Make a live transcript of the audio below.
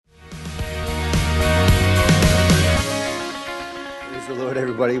good,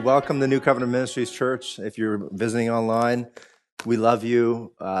 everybody. Welcome to New Covenant Ministries Church. If you're visiting online, we love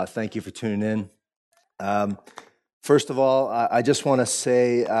you. Thank you for tuning in. First of all, I just want to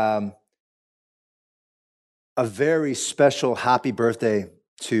say a very special happy birthday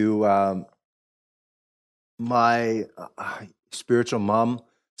to my spiritual mom.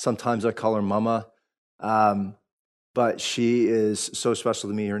 Sometimes I call her Mama, but she is so special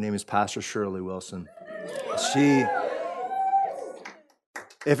to me. Her name is Pastor Shirley Wilson.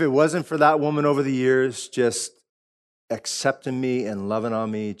 If it wasn't for that woman over the years, just accepting me and loving on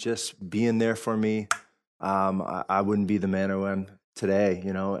me, just being there for me, I wouldn't be the man I am today.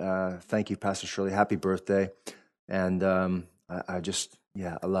 Thank you, Pastor Shirley. Happy birthday. And I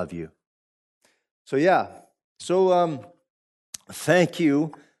love you. So thank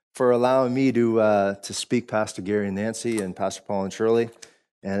you for allowing me to speak, Pastor Gary and Nancy and Pastor Paul and Shirley.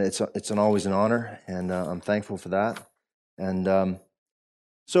 And it's always an honor, and I'm thankful for that. And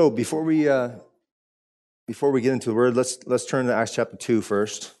so before we get into the word, let's turn to Acts chapter 2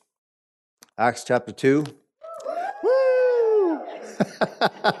 first. Acts chapter 2. Woo!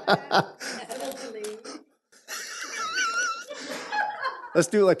 Let's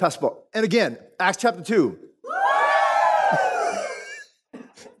do it like Pastor Paul. And again, Acts chapter 2.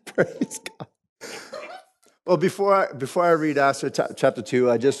 Praise God. Well, before I read Acts chapter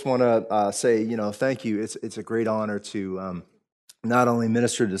 2, I just want to say, thank you. It's a great honor to not only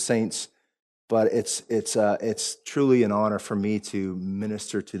minister to saints, but it's truly an honor for me to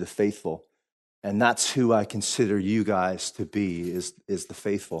minister to the faithful. And that's who I consider you guys to be, is the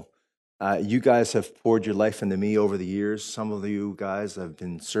faithful. You guys have poured your life into me over the years. Some of you guys have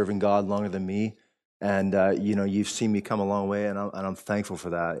been serving God longer than me. And, you've seen me come a long way, and I'm thankful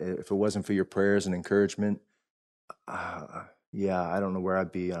for that. If it wasn't for your prayers and encouragement, I don't know where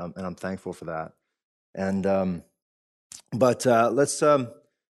I'd be, and I'm thankful for that. And let's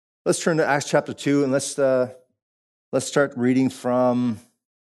turn to Acts chapter 2, and let's start reading from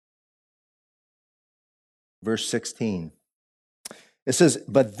verse 16. It says,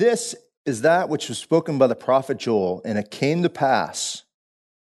 "But this is that which was spoken by the prophet Joel, and it came to pass,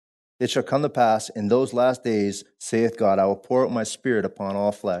 it shall come to pass in those last days, saith God, I will pour out my spirit upon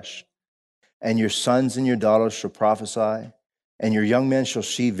all flesh, and your sons and your daughters shall prophesy, and your young men shall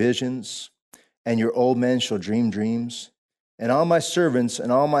see visions, and your old men shall dream dreams. And all my servants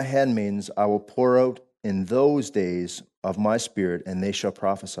and all my handmaidens I will pour out in those days of my spirit, and they shall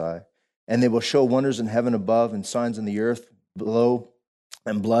prophesy. And they will show wonders in heaven above, and signs in the earth below,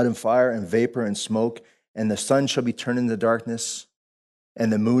 and blood and fire and vapor and smoke. And the sun shall be turned into darkness,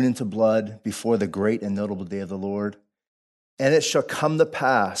 and the moon into blood before the great and notable day of the Lord. And it shall come to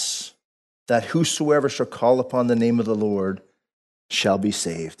pass that whosoever shall call upon the name of the Lord shall be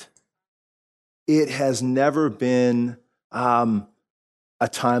saved." It has never been a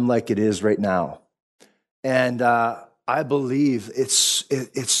time like it is right now. And I believe it's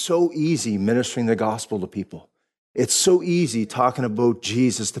so easy ministering the gospel to people. It's so easy talking about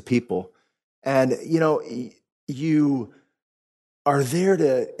Jesus to people. And, you are there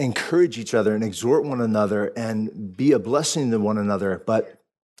to encourage each other and exhort one another and be a blessing to one another. But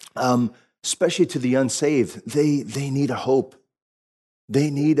especially to the unsaved, they need a hope. They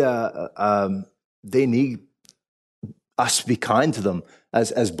need us to be kind to them.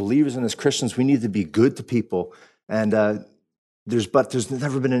 As believers and as Christians, we need to be good to people. And there's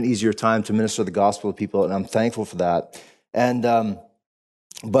never been an easier time to minister the gospel to people, and I'm thankful for that. And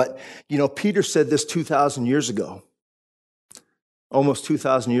but Peter said this 2,000 years ago, almost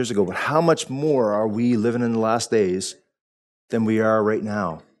 2,000 years ago. But how much more are we living in the last days than we are right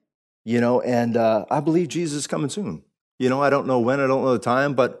now? And I believe Jesus is coming soon. I don't know when, I don't know the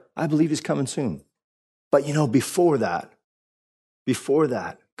time, but I believe he's coming soon. But before that,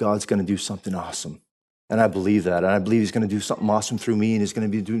 God's going to do something awesome. And I believe that. And I believe he's going to do something awesome through me, and he's going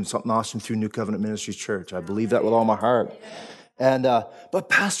to be doing something awesome through New Covenant Ministries Church. I believe that with all my heart. And but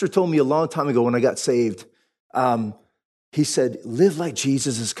Pastor told me a long time ago when I got saved, he said, live like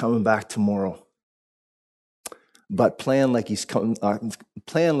Jesus is coming back tomorrow, but plan like he's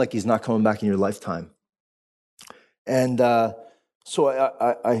not coming back in your lifetime. And so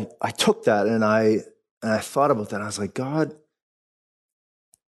I took that, and I thought about that. I was like, God,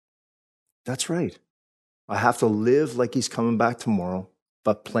 that's right. I have to live like he's coming back tomorrow,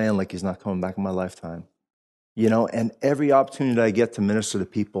 but plan like he's not coming back in my lifetime. And every opportunity I get to minister to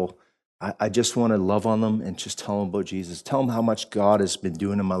people, I just want to love on them and just tell them about Jesus. Tell them how much God has been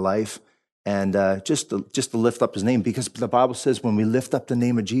doing in my life, and just to lift up his name, because the Bible says when we lift up the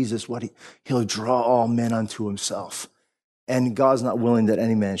name of Jesus, he'll draw all men unto himself. And God's not willing that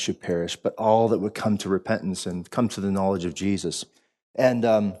any man should perish, but all that would come to repentance and come to the knowledge of Jesus. And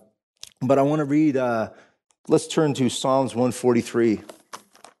but I want to read. Let's turn to Psalms 143.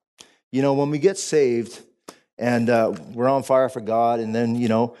 You know, when we get saved and we're on fire for God, and then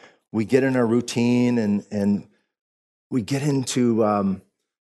we get in our routine and we get into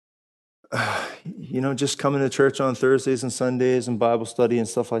just coming to church on Thursdays and Sundays and Bible study and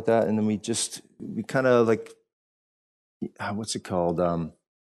stuff like that, and then we kind of like, what's it called?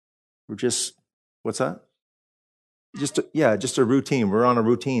 We're just, what's that? Just a routine. We're on a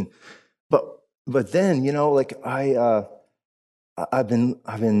routine. But then, like I've been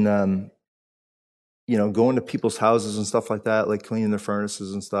going to people's houses and stuff like that, like cleaning their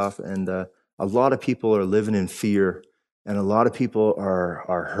furnaces and stuff. And a lot of people are living in fear, and a lot of people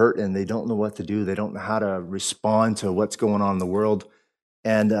are hurt, and they don't know what to do. They don't know how to respond to what's going on in the world.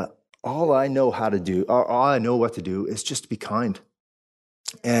 And all I know what to do is just to be kind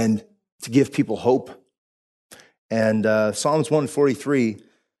and to give people hope. And Psalms 143,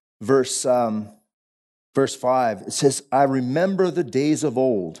 verse 5, it says, I remember the days of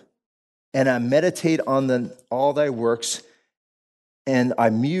old, and I meditate on all thy works, and I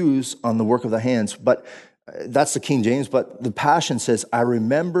muse on the work of thy hands. But that's the King James, but the Passion says, I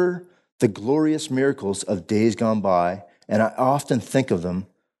remember the glorious miracles of days gone by, and I often think of them,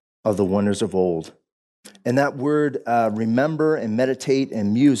 of the wonders of old. And that word remember and meditate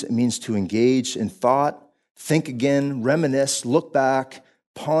and muse, it means to engage in thought, think again, reminisce, look back,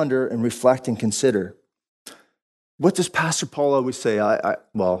 ponder, and reflect and consider. What does Pastor Paul always say?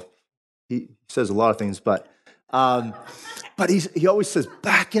 He says a lot of things, but he always says,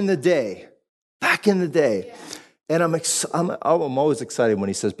 back in the day. And I'm always excited when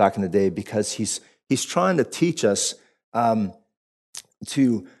he says back in the day, because he's trying to teach us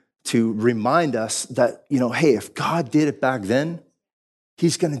to remind us that, hey, if God did it back then,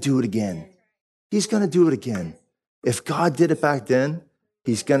 he's going to do it again. He's going to do it again. If God did it back then,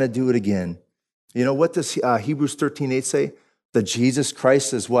 he's going to do it again. What does Hebrews 13:8 say? That Jesus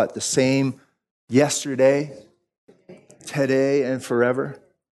Christ is what? The same yesterday, today, and forever.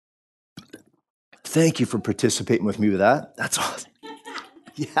 Thank you for participating with me with that. That's awesome.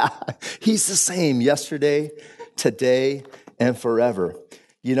 Yeah, he's the same yesterday, today, and forever.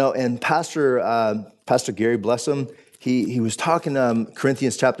 And Pastor Gary, bless him, he was talking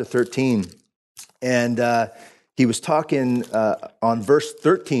Corinthians chapter 13, and he was talking on verse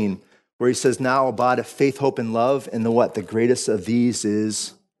 13, where he says, now abide of faith, hope, and love, and the greatest of these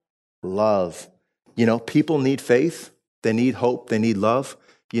is love. People need faith, they need hope, they need love.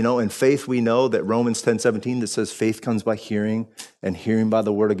 In faith, we know that Romans 10:17 that says faith comes by hearing, and hearing by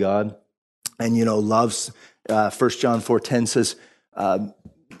the word of God. And love's 1 John 4:10 says,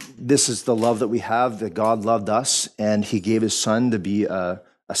 this is the love that we have, that God loved us, and he gave his son to be a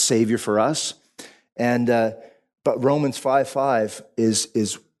savior for us. And but Romans 5:5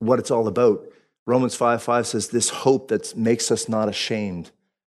 is what it's all about. Romans 5:5 says, this hope that makes us not ashamed,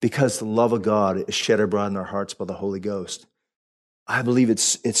 because the love of God is shed abroad in our hearts by the Holy Ghost. I believe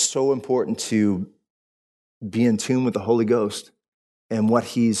it's so important to be in tune with the Holy Ghost and what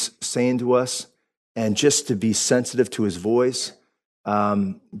he's saying to us, and just to be sensitive to his voice,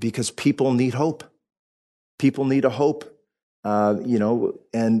 because people need hope. People need a hope,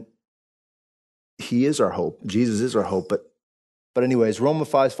 and he is our hope. Jesus is our hope. But anyways, Romans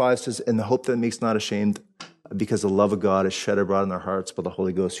 5:5 says, and the hope that makes not ashamed, because the love of God is shed abroad in our hearts by the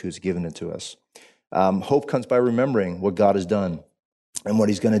Holy Ghost who has given it to us. Hope comes by remembering what God has done and what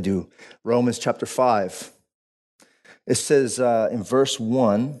he's going to do. Romans chapter 5. It says in verse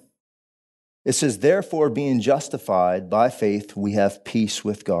 1, it says, therefore, being justified by faith, we have peace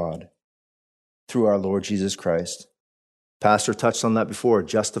with God through our Lord Jesus Christ. Pastor touched on that before.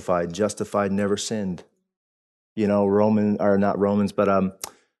 Justified, never sinned. 2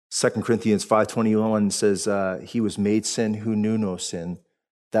 Corinthians 5:21 says he was made sin who knew no sin,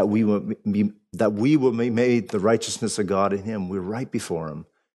 that we will be made the righteousness of God in him. We're right before him.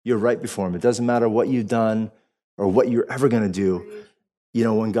 You're right before him. It doesn't matter what you've done or what you're ever going to do.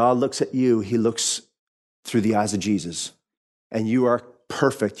 When God looks at you, he looks through the eyes of Jesus. And you are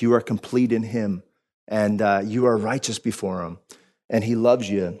perfect. You are complete in him. And you are righteous before him. And he loves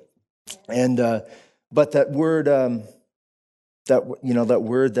you. And but that word,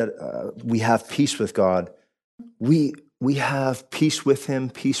 that we have peace with God, we have peace with him,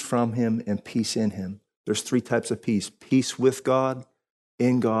 peace from him, and peace in him. There's three types of peace: peace with God,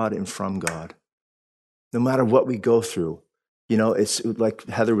 in God, and from God. No matter what we go through, it's like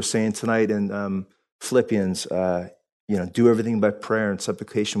Heather was saying tonight in Philippians, do everything by prayer and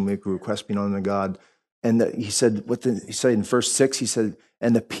supplication, make requests be known to God. And he said in verse 6, he said,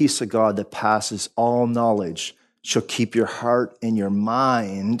 and the peace of God that passes all knowledge shall keep your heart and your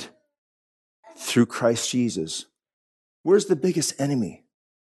mind through Christ Jesus. Where's the biggest enemy?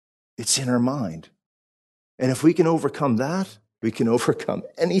 It's in our mind. And if we can overcome that, we can overcome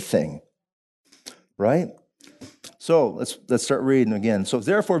anything, right? So let's start reading again. So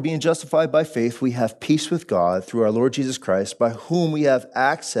therefore, being justified by faith, we have peace with God through our Lord Jesus Christ, by whom we have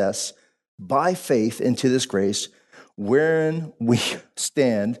access by faith into this grace, wherein we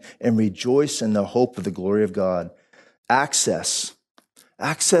stand and rejoice in the hope of the glory of God. Access.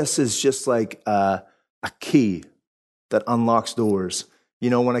 Access is just like a key that unlocks doors.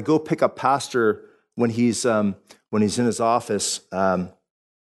 You know, when I go pick up Pastor when he's in his office,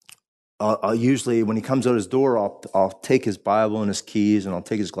 I'll usually, when he comes out his door, I'll take his Bible and his keys, and I'll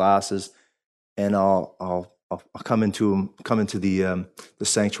take his glasses, and I'll come into the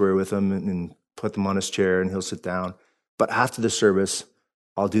sanctuary with him and put them on his chair, and he'll sit down. But after the service,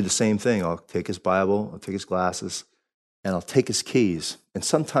 I'll do the same thing. I'll take his Bible, I'll take his glasses, and I'll take his keys. And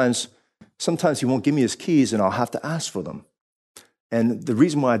sometimes he won't give me his keys, and I'll have to ask for them. And the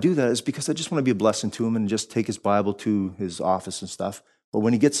reason why I do that is because I just want to be a blessing to him and just take his Bible to his office and stuff. But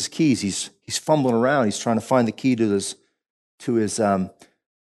when he gets his keys, he's fumbling around. He's trying to find the key to his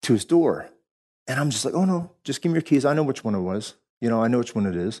door. And I'm just like, oh no, just give me your keys. I know which one it was. You know, I know which one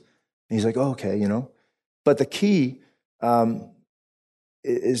it is. And he's like, oh, okay, you know. But the key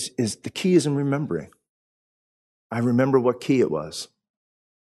is the key is in remembering. I remember what key it was.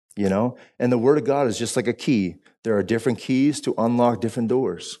 You know, and the Word of God is just like a key. There are different keys to unlock different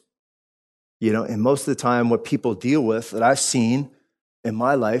doors. You know, and most of the time, what people deal with that I've seen in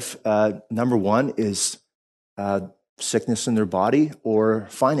my life, number one is sickness in their body or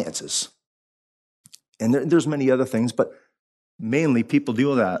finances. And there's many other things, but mainly people deal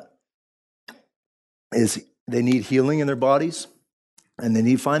with that. Is they need healing in their bodies and they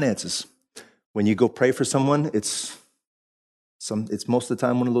need finances. When you go pray for someone, it's most of the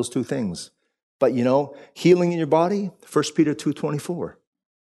time one of those two things. But you know, healing in your body, 1 Peter 2:24,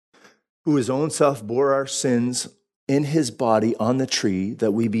 who his own self bore our sins in his body on the tree,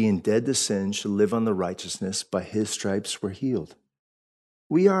 that we being dead to sin should live on the righteousness. By his stripes we're healed.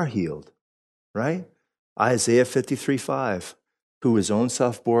 We are healed, right? Isaiah 53:5, who his own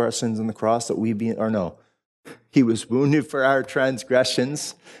self bore our sins on the cross, that we be, or no, he was wounded for our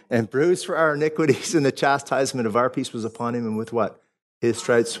transgressions and bruised for our iniquities, and the chastisement of our peace was upon him, and with what? His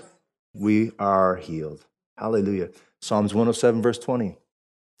stripes we are healed. Hallelujah. Psalms 107 verse 20,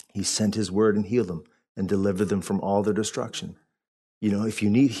 he sent his word and healed them and delivered them from all their destruction. You know, if you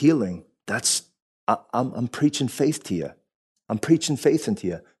need healing, I'm preaching faith to you. I'm preaching faith into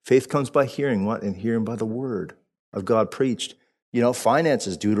you. Faith comes by hearing what? And hearing by the word of God preached. You know,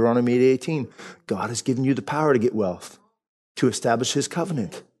 finances, Deuteronomy 8:18. God has given you the power to get wealth, to establish his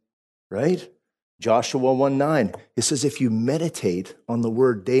covenant, right? Joshua 1:9. It says, if you meditate on the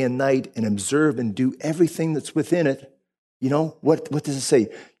word day and night and observe and do everything that's within it, you know, what does it say?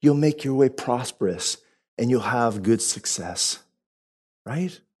 You'll make your way prosperous and you'll have good success,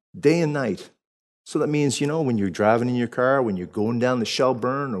 right? Day and night. So that means, you know, when you're driving in your car, when you're going down the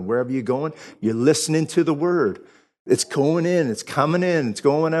Shelburne or wherever you're going, you're listening to the word. It's going in, it's coming in, it's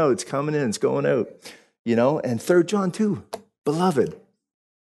going out, it's coming in, it's going out. You know, and 3 John 2, beloved,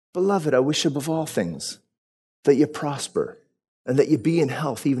 I wish above all things that you prosper and that you be in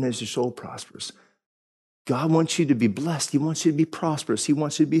health even as your soul prospers. God wants you to be blessed. He wants you to be prosperous. He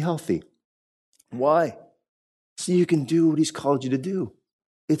wants you to be healthy. Why? So you can do what he's called you to do.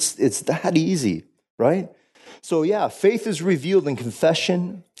 It's that easy, right? So yeah, faith is revealed in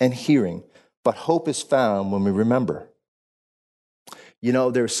confession and hearing, but hope is found when we remember. You know,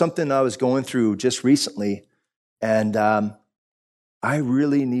 there's something I was going through just recently, and I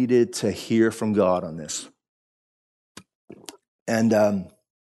really needed to hear from God on this. And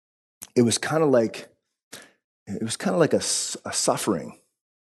it was kind of like a suffering,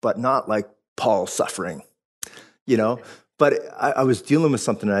 but not like Paul's suffering, you know. But I was dealing with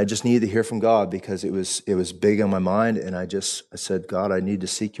something, and I just needed to hear from God because it was big on my mind, and I said, God, I need to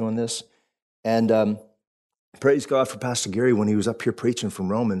seek you on this. And praise God for Pastor Gary when he was up here preaching from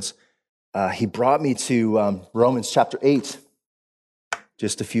Romans. He brought me to Romans chapter 8,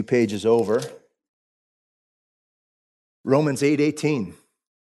 just a few pages over. Romans 8:18.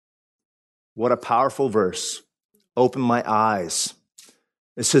 What a powerful verse. Open my eyes.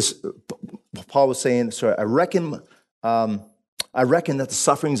 It says, Paul was saying, I reckon that the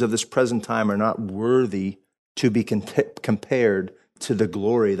sufferings of this present time are not worthy to be compared to the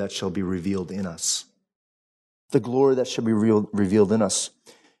glory that shall be revealed in us. The glory that shall be revealed in us.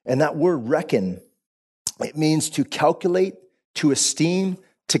 And that word reckon, it means to calculate, to esteem,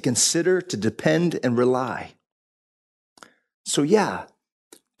 to consider, to depend, and rely. So yeah,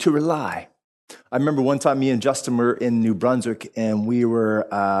 to rely. I remember one time me and Justin were in New Brunswick, and we were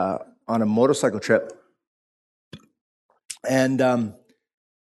on a motorcycle trip. And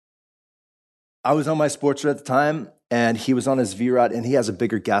I was on my Sportster at the time, and he was on his V-Rod, and he has a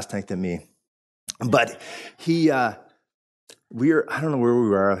bigger gas tank than me. But I don't know where we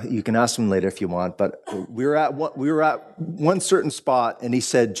were. You can ask him later if you want. But we were at one certain spot, and he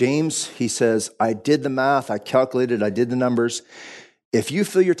said, James, he says, I did the math, I calculated, I did the numbers. If you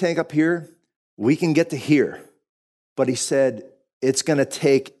fill your tank up here, we can get to here. But he said, it's going to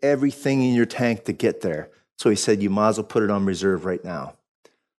take everything in your tank to get there. So he said, you might as well put it on reserve right now.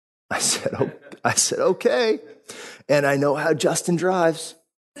 I said, okay. And I know how Justin drives.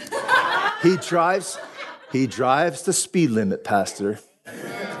 He drives the speed limit, Pastor.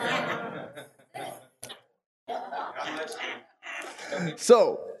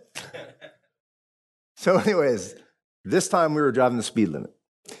 So anyways, this time we were driving the speed limit.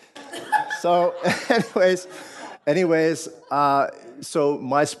 So anyways, so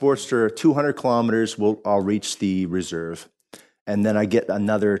my Sportster, 200 kilometers, I'll reach the reserve. And then I get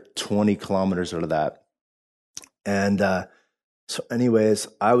another 20 kilometers out of that. And so anyways,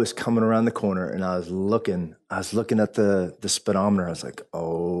 I was coming around the corner, and I was looking at the speedometer. I was like,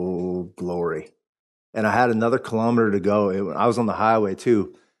 oh, glory. And I had another kilometer to go. I was on the highway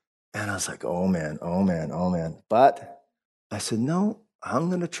too. And I was like, oh man. But I said, no, I'm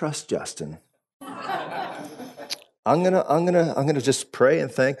going to trust Justin. I'm going to just pray and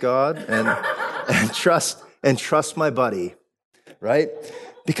thank God and trust my buddy, right?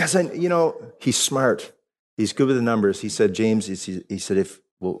 Because he's smart. He's good with the numbers. He said, James, he said, if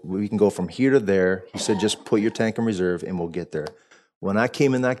we can go from here to there, he said, just put your tank in reserve and we'll get there. When I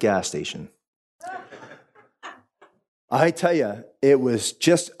came in that gas station, I tell you, it was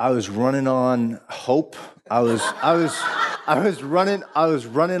just, I was running on hope. I was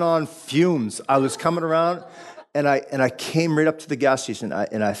running on fumes. I was coming around, and I came right up to the gas station,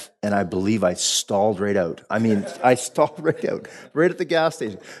 and I believe I stalled right out. I mean, I stalled right out, right at the gas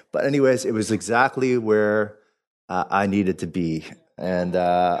station. But anyways, it was exactly where I needed to be, and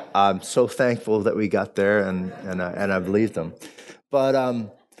I'm so thankful that we got there, and I believed him. But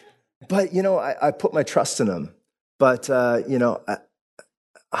I put my trust in him. But I'm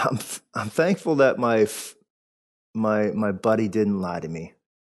thankful that my buddy didn't lie to me.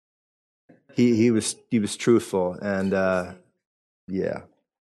 He was truthful, and yeah.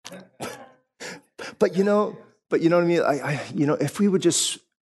 But you know what I mean. If we would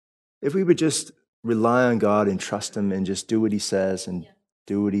just rely on God and trust Him and just do what He says and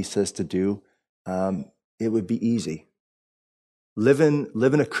do what He says to do, it would be easy. Living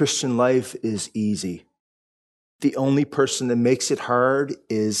a Christian life is easy. The only person that makes it hard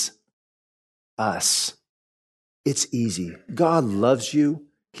is us. It's easy. God loves you.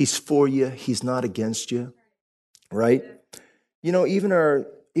 He's for you. He's not against you, right? Even our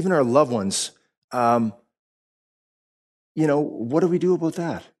loved ones, what do we do about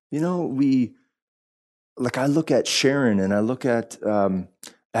that? I look at Sharon, and I look at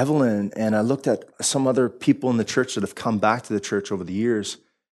Evelyn, and I looked at some other people in the church that have come back to the church over the years,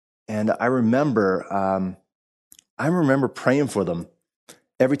 and I remember praying for them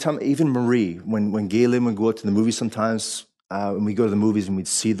every time. Even Marie, when Galen would go out to the movies sometimes, when we go to the movies and we'd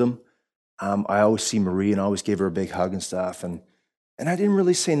see them, I always see Marie, and I always gave her a big hug and stuff. And I didn't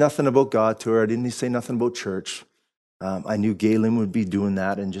really say nothing about God to her. I didn't say nothing about church. I knew Galen would be doing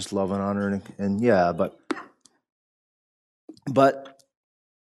that and just loving on her. And yeah, but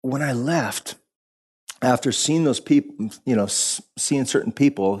when I left, after seeing those people, seeing certain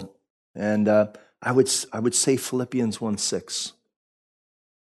people, and I would say Philippians 1:6.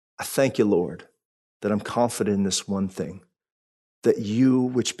 I thank you, Lord, that I'm confident in this one thing, that you,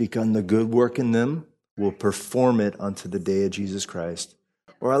 which begun the good work in them, will perform it unto the day of Jesus Christ.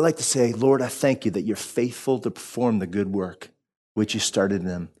 Or I like to say, Lord, I thank you that you're faithful to perform the good work which you started in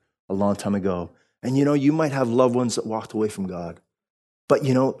them a long time ago. And you might have loved ones that walked away from God, but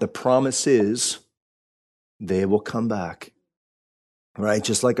the promise is they will come back. Right?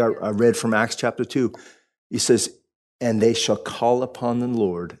 Just like I read from Acts chapter 2. He says, and they shall call upon the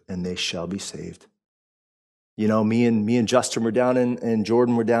Lord, and they shall be saved. Me and Justin were down and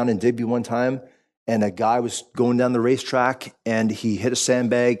Jordan were down in Digby one time, and a guy was going down the racetrack, and he hit a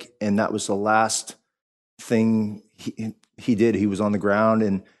sandbag, and that was the last thing he did. He was on the ground,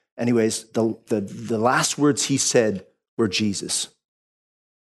 and anyways, the last words he said were Jesus.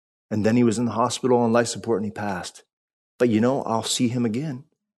 And then he was in the hospital on life support, and he passed. But I'll see him again,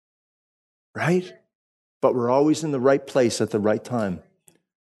 right? But we're always in the right place at the right time.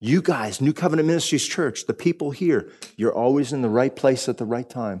 You guys, New Covenant Ministries Church, the people here, you're always in the right place at the right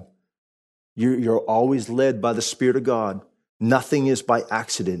time. You're always led by the Spirit of God. Nothing is by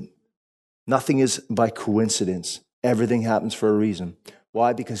accident. Nothing is by coincidence. Everything happens for a reason.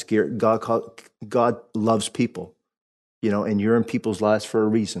 Why? Because God loves people, and you're in people's lives for a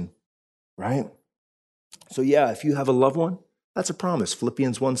reason, right? So yeah, if you have a loved one, that's a promise.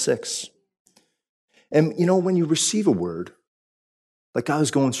 Philippians 1:6. And when you receive a word, like I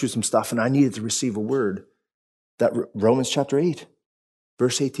was going through some stuff and I needed to receive a word, that Romans chapter 8,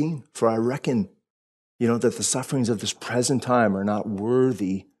 verse 18, for I reckon, that the sufferings of this present time are not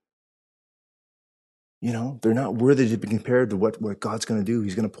worthy. They're not worthy to be compared to what God's going to do.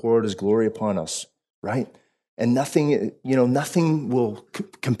 He's going to pour out his glory upon us, right? And nothing will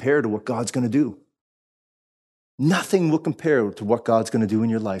compare to what God's going to do. Nothing will compare to what God's going to do in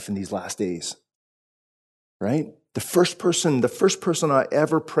your life in these last days, right? The first person I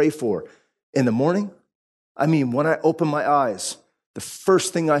ever pray for in the morning, when I open my eyes, the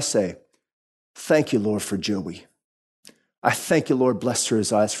first thing I say, thank you, Lord, for Joey. I thank you, Lord, bless her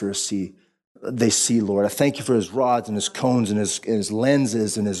his eyes for his see. They see, Lord. I thank you for his rods and his cones and his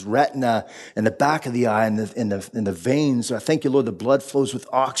lenses and his retina and the back of the eye and the veins. I thank you, Lord, the blood flows with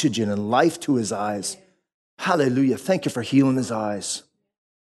oxygen and life to his eyes. Hallelujah. Thank you for healing his eyes.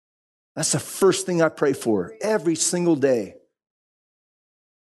 That's the first thing I pray for every single day.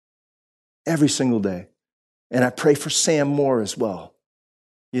 Every single day. And I pray for Sam Moore as well.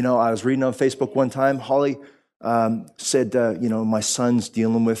 I was reading on Facebook one time, Holly said, my son's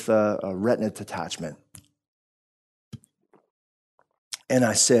dealing with a retina detachment. And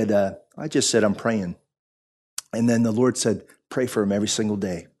I just said, I'm praying. And then the Lord said, pray for him every single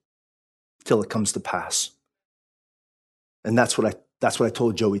day till it comes to pass. And that's what I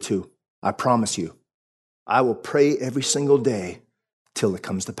told Joey too. I promise you, I will pray every single day till it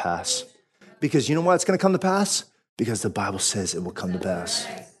comes to pass. Because you know why it's going to come to pass? Because the Bible says it will come to pass.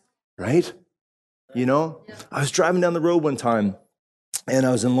 Right? I was driving down the road one time and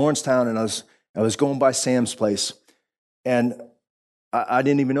I was in Lawrencetown and I was going by Sam's place and I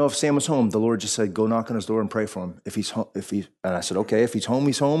didn't even know if Sam was home. The Lord just said, go knock on his door and pray for him. And I said, okay, if he's home,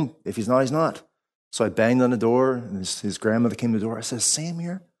 he's home. If he's not, he's not. So I banged on the door and his grandmother came to the door. I said, is Sam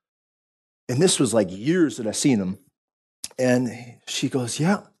here? And this was like years that I seen him. And she goes,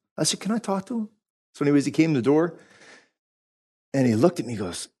 yeah. I said, can I talk to him? So anyways, he came to the door and he looked at me and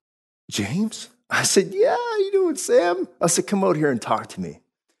goes, James? I said, yeah, how you doing, Sam? I said, come out here and talk to me.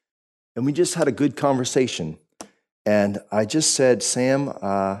 And we just had a good conversation. And I just said, Sam,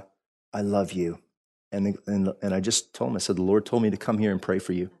 I love you. And I just told him, I said, the Lord told me to come here and pray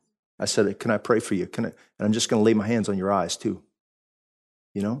for you. I said, can I pray for you? And I'm just going to lay my hands on your eyes too.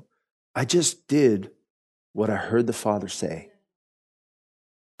 I just did what I heard the Father say.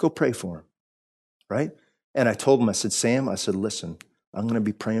 Go pray for him, right? And I told him, I said, Sam, listen, I'm going to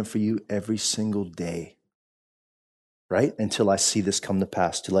be praying for you every single day, right? Until I see this come to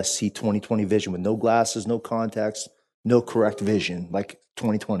pass, till I see 20/20 vision with no glasses, no contacts, no correct vision, like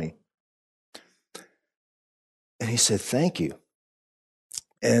 20/20. And he said, thank you.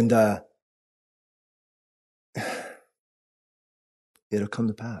 And it'll come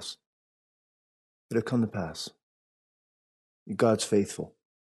to pass. It'll come to pass. God's faithful.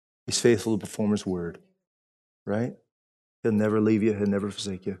 He's faithful to perform his word, right? He'll never leave you. He'll never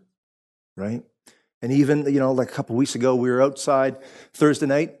forsake you, right? And even, like a couple of weeks ago, we were outside Thursday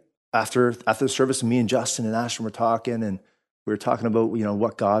night after the service, and me and Justin and Ashton were talking, and we were talking about,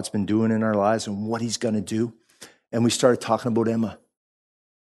 what God's been doing in our lives and what he's going to do. And we started talking about Emma.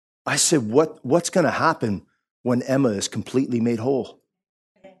 I said, what's going to happen when Emma is completely made whole?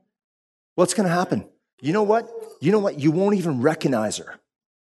 What's going to happen? You know what? You won't even recognize her.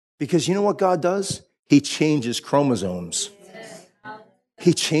 Because you know what God does? He changes chromosomes.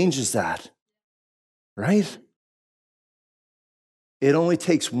 He changes that. Right? It only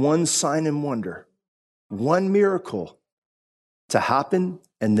takes one sign and wonder, one miracle to happen,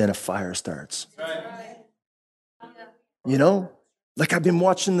 and then a fire starts. Like I've been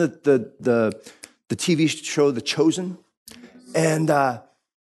watching the TV show The Chosen, and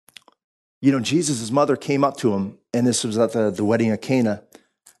Jesus' mother came up to him, and this was at the wedding of Cana,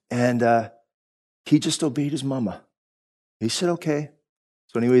 and he just obeyed his mama. He said, okay.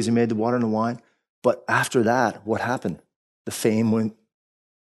 So anyways, he made the water and the wine. But after that, what happened? The fame went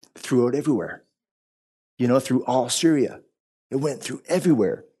throughout everywhere. Through all Syria. It went through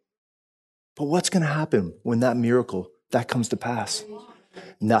everywhere. But what's going to happen when that miracle, that comes to pass?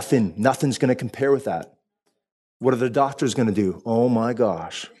 Nothing's going to compare with that. What are the doctors going to do? Oh my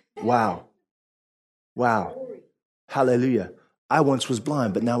gosh. Wow. Hallelujah. I once was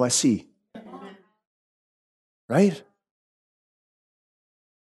blind, but now I see. Right?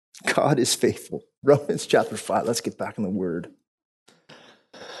 God is faithful. Romans chapter 5. Let's get back in the word.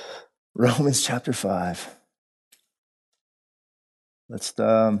 Romans chapter 5. Let's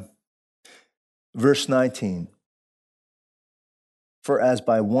verse 19. For as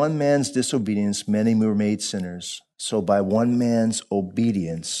by one man's disobedience many were made sinners, so by one man's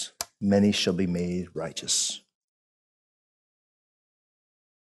obedience many shall be made righteous.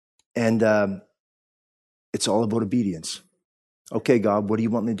 And it's all about obedience. Okay, God, what do you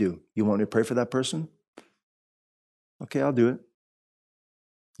want me to do? You want me to pray for that person? Okay, I'll do it.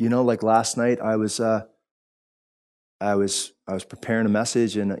 You know, like last night, I was preparing a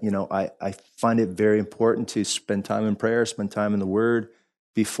message, and I find it very important to spend time in prayer, spend time in the Word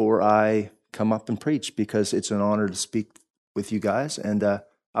before I come up and preach, because it's an honor to speak with you guys. And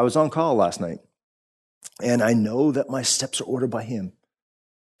I was on call last night, and I know that my steps are ordered by Him.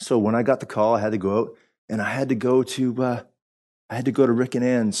 So when I got the call, I had to go out, and I had to go to Rick and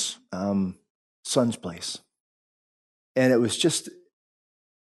Ann's son's place, and it was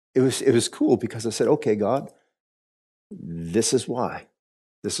cool, because I said, okay, God, this is why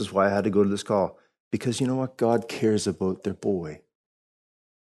I had to go to this call, because you know what? God cares about their boy,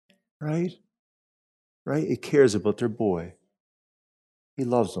 right? Right? He cares about their boy. He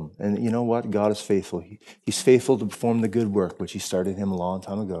loves them, and you know what? God is faithful. He's faithful to perform the good work which He started Him a long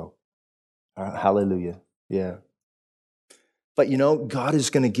time ago. Hallelujah. Yeah. But you know, God is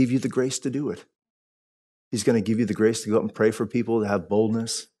going to give you the grace to do it. He's going to give you the grace to go out and pray for people, to have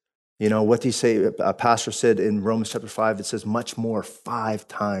boldness. You know, what do you say? A pastor said in Romans chapter 5, it says much more, 5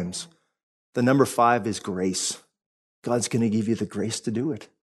 times. The number 5 is grace. God's going to give you the grace to do it.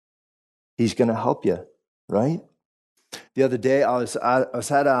 He's going to help you, right? The other day, I was at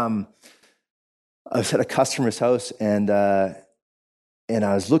a customer's house, and I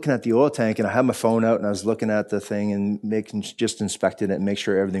was looking at the oil tank, and I had my phone out, and I was looking at the thing and inspecting it and make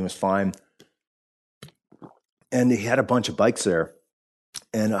sure everything was fine. And he had a bunch of bikes there,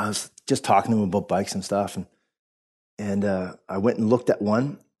 and I was just talking to him about bikes and stuff, and I went and looked at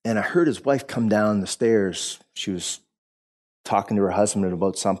one, and I heard his wife come down the stairs. She was talking to her husband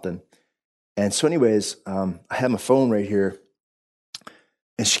about something. And so anyways, I had my phone right here,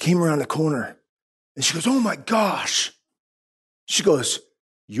 and she came around the corner, and she goes, oh my gosh. She goes,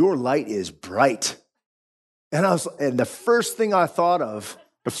 your light is bright. And the first thing I thought of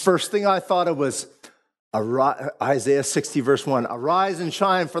was Isaiah 60 verse 1, arise and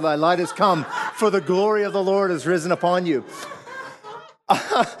shine, for thy light has come, for the glory of the Lord has risen upon you.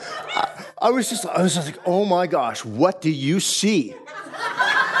 I was just like, oh my gosh, what do you see?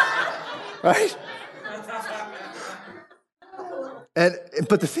 Right?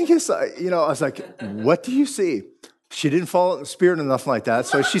 But the thing is, I was like, what do you see? She didn't fall in the spirit or nothing like that.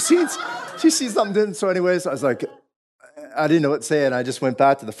 So she sees something. So anyways, I was like, I didn't know what to say. And I just went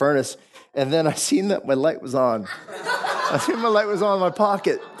back to the furnace. And then I seen that my light was on. I seen my light was on in my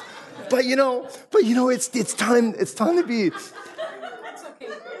pocket. But it's time to be. That's okay.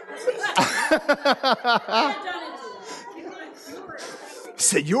 He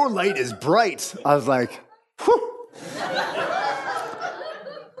said, your light is bright. I was like, whew.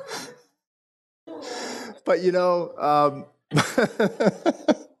 But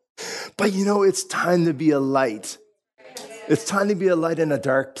it's time to be a light. It's time to be a light in a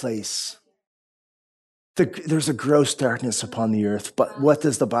dark place. There's a gross darkness upon the earth. But what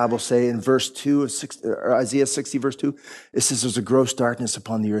does the Bible say in verse 2 of Isaiah 60, verse 2? It says there's a gross darkness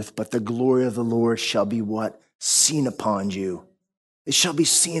upon the earth, but the glory of the Lord shall be what? Seen upon you. It shall be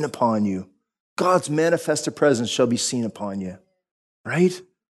seen upon you. God's manifested presence shall be seen upon you. Right?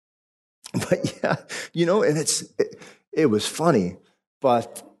 But yeah, and it was funny,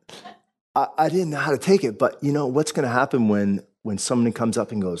 but I didn't know how to take it. But what's going to happen when somebody comes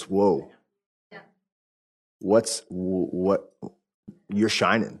up and goes, whoa, what you're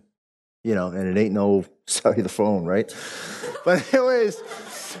shining, and it ain't no cellular, right? But anyways,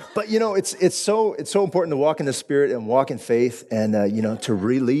 it's so important to walk in the Spirit and walk in faith, and to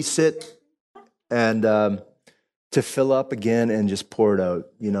release it and to fill up again and just pour it out,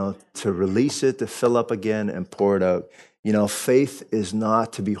 to release it, to fill up again and pour it out. Faith is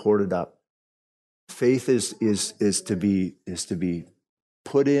not to be hoarded up. Faith is to be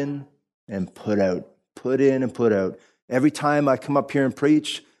put in and put out, put in and put out. Every time I come up here and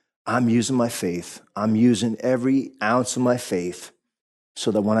preach, I'm using my faith. I'm using every ounce of my faith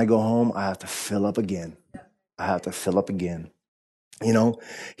so that when I go home, I have to fill up again. I have to fill up again.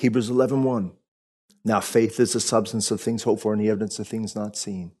 Hebrews 11:1. Now, faith is the substance of things hoped for and the evidence of things not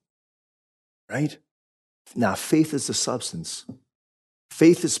seen. Right? Now, faith is the substance.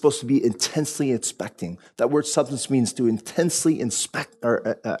 Faith is supposed to be intensely expecting. That word substance means to intensely inspect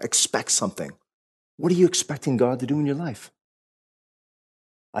or expect something. What are you expecting God to do in your life?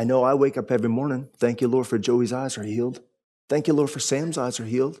 I know I wake up every morning. Thank you, Lord, for Joey's eyes are healed. Thank you, Lord, for Sam's eyes are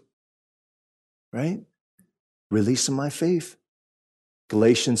healed. Right? Releasing my faith.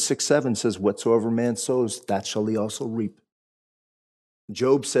 Galatians 6:7 says, whatsoever man sows, that shall he also reap.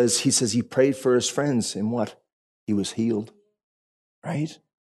 Job says he prayed for his friends, and what? He was healed. Right?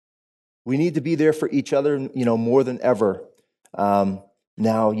 We need to be there for each other, more than ever.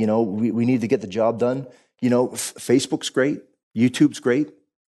 Now, we need to get the job done. Facebook's great. YouTube's great.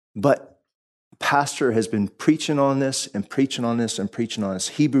 But Pastor has been preaching on this and preaching on this and preaching on this.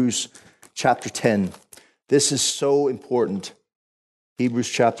 Hebrews chapter 10. This is so important. Hebrews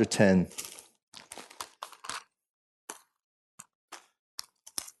chapter 10.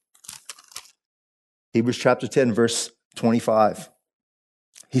 Hebrews chapter 10, verse 25.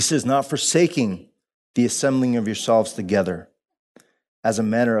 He says, not forsaking the assembling of yourselves together, as a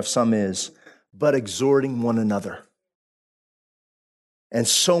manner of some is, but exhorting one another. And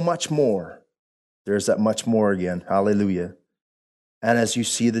so much more. There's that much more again. Hallelujah. And as you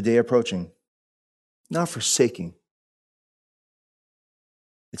see the day approaching, not forsaking.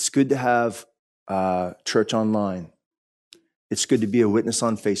 It's good to have church online. It's good to be a witness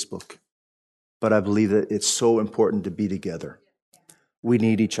on Facebook. But I believe that it's so important to be together. We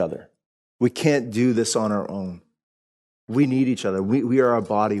need each other. We can't do this on our own. We need each other. We are a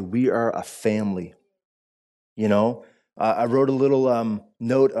body. We are a family. I wrote a little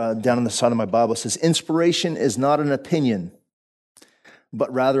note down on the side of my Bible. It says, inspiration is not an opinion,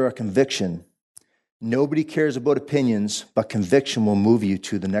 but rather a conviction. Nobody cares about opinions, but conviction will move you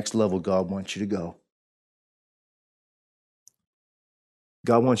to the next level God wants you to go.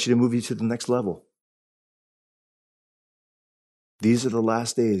 God wants you to move you to the next level. These are the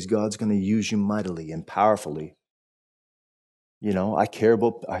last days. God's going to use you mightily and powerfully. I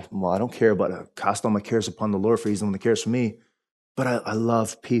don't care about cast all my cares upon the Lord, for he's the one that cares for me. But I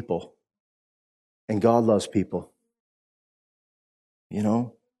love people. And God loves people. We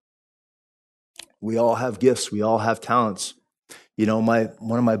all have gifts. We all have talents. One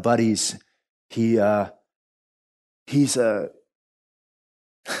of my buddies, he does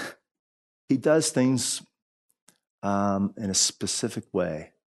things in a specific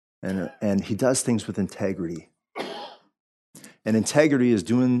way, and he does things with integrity. And integrity is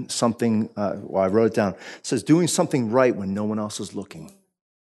doing something. I wrote it down. It says doing something right when no one else is looking.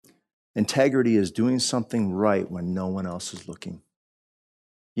 Integrity is doing something right when no one else is looking.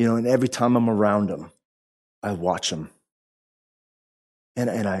 And every time I'm around him, I watch him. And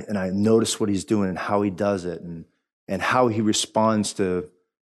I notice what he's doing and how he does it and how he responds to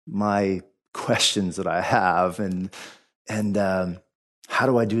my questions that I have and how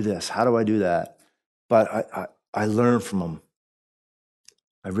do I do this? How do I do that? But I learn from him.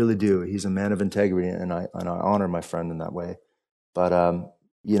 I really do. He's a man of integrity, and I honor my friend in that way. But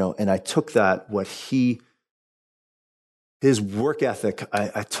and I took that his work ethic.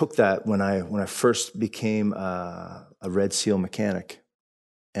 I took that when I first became a Red Seal mechanic,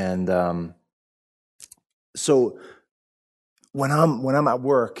 and so when I'm at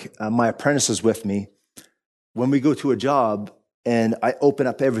work, my apprentice is with me. When we go to a job and I open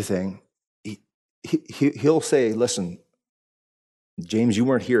up everything, he'll say, "Listen, James, you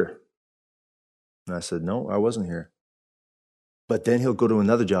weren't here." And I said, "No, I wasn't here." But then he'll go to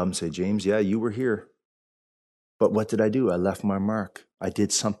another job and say, "James, yeah, you were here. But what did I do? I left my mark. I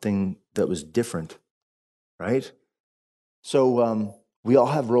did something that was different," right? So we all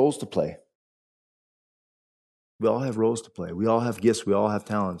have roles to play. We all have roles to play. We all have gifts. We all have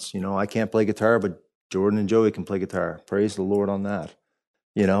talents. I can't play guitar, but Jordan and Joey can play guitar. Praise the Lord on that.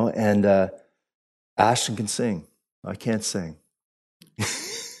 And Ashton can sing. I can't sing.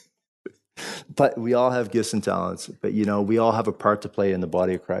 But we all have gifts and talents. But, we all have a part to play in the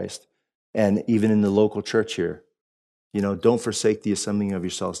body of Christ. And even in the local church here, don't forsake the assembling of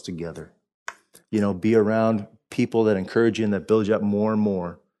yourselves together. Be around people that encourage you and that build you up more and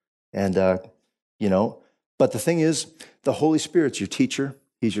more. And, but the thing is, the Holy Spirit's your teacher.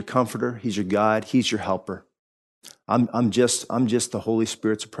 He's your comforter. He's your guide. He's your helper. I'm just the Holy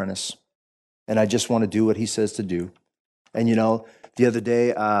Spirit's apprentice. And I just want to do what he says to do. And, the other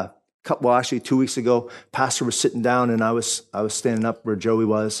day, 2 weeks ago, Pastor was sitting down and I was standing up where Joey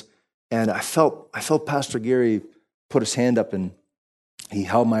was. And I felt Pastor Gary put his hand up and he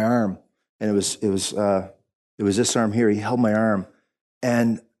held my arm. And it was this arm here. He held my arm.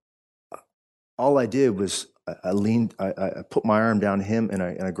 And all I did was I put my arm down to him and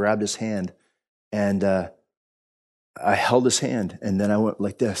I grabbed his hand. And I held his hand, and then I went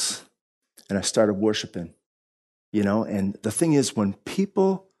like this, and I started worshiping, And the thing is, when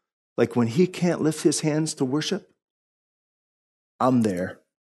people, like when he can't lift his hands to worship, I'm there.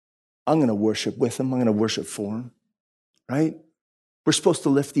 I'm going to worship with him. I'm going to worship for him, right? We're supposed to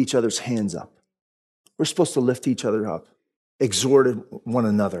lift each other's hands up. We're supposed to lift each other up, exhort one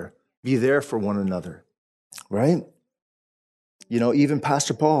another, be there for one another, right? Even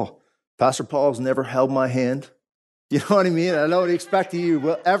Pastor Paul. Pastor Paul's never held my hand. You know what I mean? I don't expect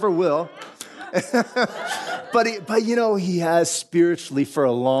you ever will. but he has spiritually for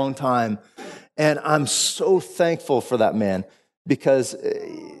a long time. And I'm so thankful for that man because,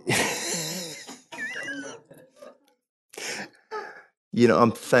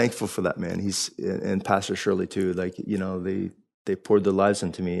 I'm thankful for that man. And Pastor Shirley too. They poured their lives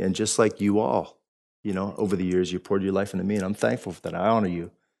into me. And just like you all, over the years, you poured your life into me. And I'm thankful for that. I honor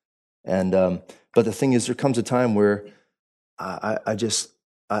you. And, but the thing is, there comes a time where I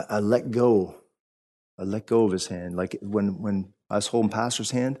let go. I let go of his hand. Like when I was holding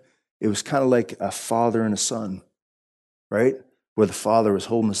Pastor's hand, it was kind of like a father and a son, right? Where the father was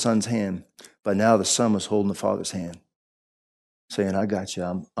holding the son's hand, but now the son was holding the father's hand, saying, I got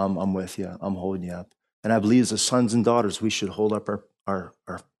you. I'm with you. I'm holding you up. And I believe as sons and daughters, we should hold up our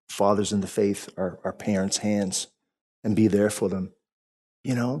fathers in the faith, our parents' hands, and be there for them,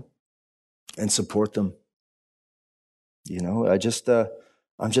 and support them. I'm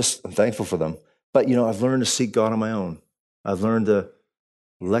thankful for them. But, I've learned to seek God on my own. I've learned to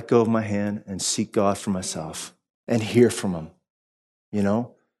let go of my hand and seek God for myself and hear from him, And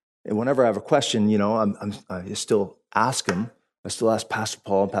whenever I have a question, I still ask him. I still ask Pastor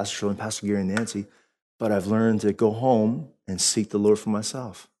Paul and Pastor Shirley and Pastor Gary and Nancy. But I've learned to go home and seek the Lord for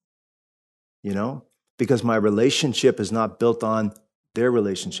myself, Because my relationship is not built on their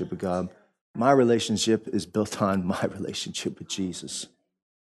relationship with God. My relationship is built on my relationship with Jesus,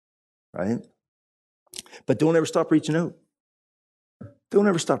 right? But don't ever stop reaching out. Don't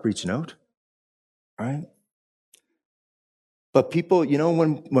ever stop reaching out, right? But people,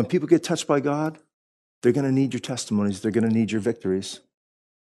 when people get touched by God, they're going to need your testimonies. They're going to need your victories.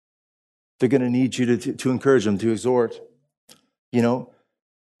 They're going to need you to encourage them, to exhort, And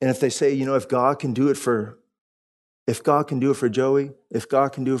if they say, if God can do it for Joey, if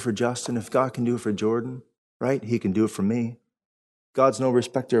God can do it for Justin, if God can do it for Jordan, right? He can do it for me. God's no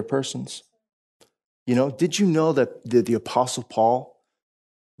respecter of persons. Did you know that the Apostle Paul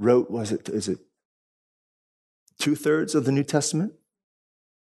wrote, is it 2/3 of the New Testament?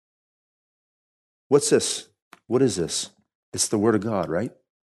 What's this? What is this? It's the Word of God, right?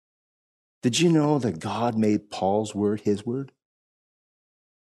 Did you know that God made Paul's word his word?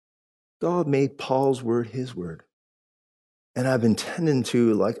 God made Paul's word his word. And I've been tending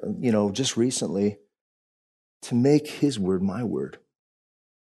to, just recently, to make his word my word.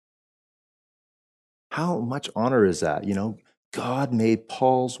 How much honor is that? God made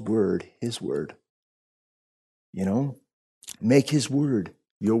Paul's word his word. Make his word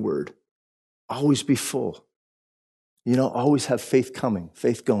your word. Always be full. Always have faith coming,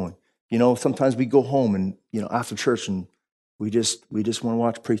 faith going. Sometimes we go home and, after church and we just want to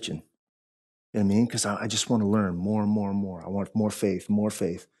watch preaching. You know what I mean? Because I just want to learn more and more and more. I want more faith, more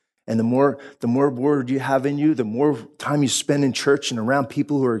faith. And the more word you have in you, the more time you spend in church and around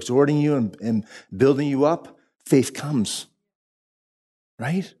people who are exhorting you and building you up, faith comes.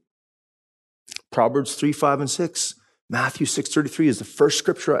 Right? Proverbs 3, 5, and 6. Matthew 6:33 is the first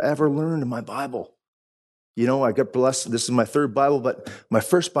scripture I ever learned in my Bible. I got blessed. This is my third Bible, but my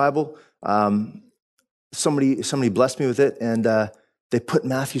first Bible, somebody blessed me with it, and they put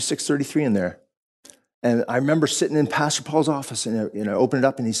Matthew 6:33 in there. And I remember sitting in Pastor Paul's office, and I opened it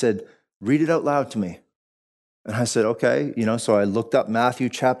up, and he said, read it out loud to me. And I said, okay. So I looked up Matthew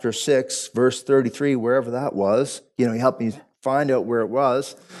chapter 6, verse 33, wherever that was. He helped me find out where it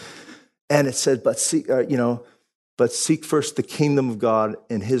was. And it said, but seek first the kingdom of God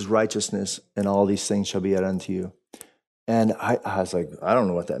and his righteousness, and all these things shall be added unto you. And I was like, I don't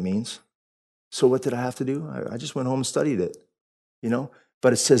know what that means. So what did I have to do? I just went home and studied it,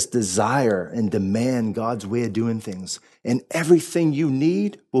 But it says desire and demand God's way of doing things. And everything you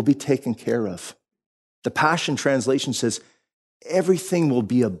need will be taken care of. The Passion Translation says, everything will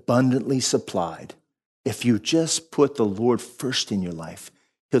be abundantly supplied if you just put the Lord first in your life.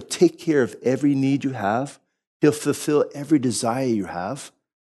 He'll take care of every need you have. He'll fulfill every desire you have.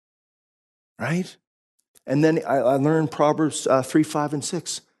 Right? And then I learned Proverbs 3, 5, and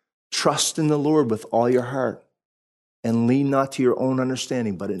 6. Trust in the Lord with all your heart. And lean not to your own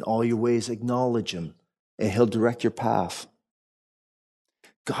understanding, but in all your ways acknowledge him, and he'll direct your path.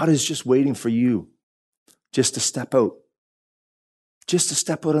 God is just waiting for you just to step out. Just to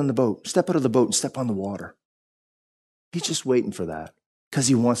step out on the boat. Step out of the boat and step on the water. He's just waiting for that because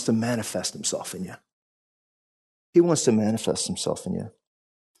he wants to manifest himself in you. He wants to manifest himself in you.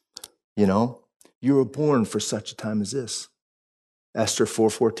 You know, you were born for such a time as this. Esther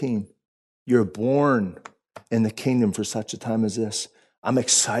 4:14. You're born in the kingdom for such a time as this. I'm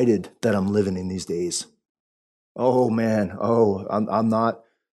excited that I'm living in these days. Oh man, I'm not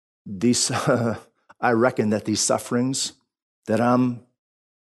these. I reckon that these sufferings that I'm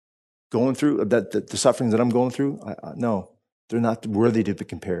going through, that the sufferings that I'm going through, no, they're not worthy to be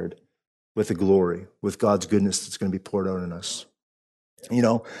compared with the glory, with God's goodness that's going to be poured out on us. You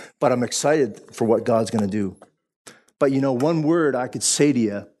know, but I'm excited for what God's going to do. But you know, one word I could say to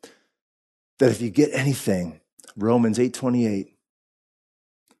you that if you get anything, Romans 8:28.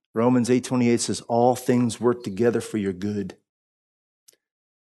 Romans 8:28 says, all things work together for your good.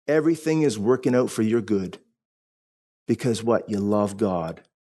 Everything is working out for your good. Because what? You love God.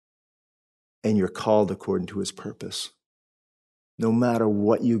 And you're called according to his purpose. No matter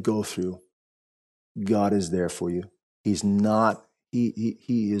what you go through, God is there for you. He's not, he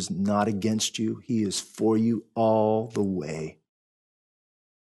is not against you. He is for you all the way.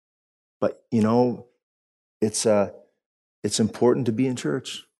 But you know, it's important to be in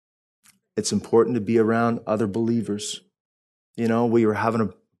church. It's important to be around other believers. You know, we were having a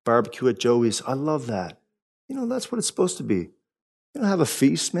barbecue at Joey's. I love that. You know, that's what it's supposed to be. You know, have a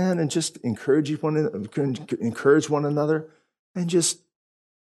feast, man, and just encourage one another and just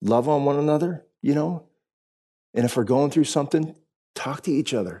love on one another, you know. And if we're going through something, talk to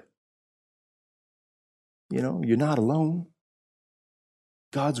each other. You know, you're not alone.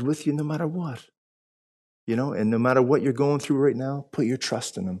 God's with you no matter what. You know, and no matter what you're going through right now, put your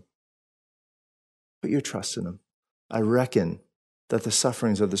trust in him. Put your trust in him. I reckon that the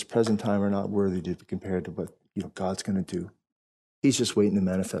sufferings of this present time are not worthy to be compared to what, you know, God's going to do. He's just waiting to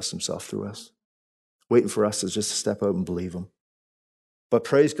manifest himself through us. Waiting for us to just step out and believe him. But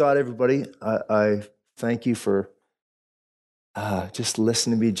praise God, everybody. I thank you for just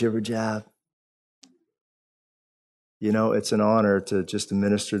listening to me jibber jab. You know, it's an honor to just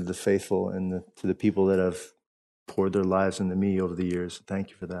minister to the faithful and to the people that have poured their lives into me over the years. Thank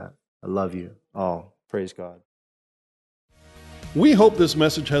you for that. I love you all. Praise God. We hope this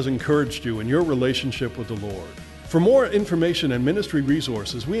message has encouraged you in your relationship with the Lord. For more information and ministry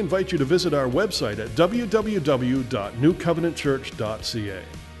resources, we invite you to visit our website at www.newcovenantchurch.ca.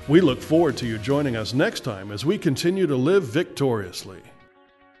 We look forward to you joining us next time as we continue to live victoriously.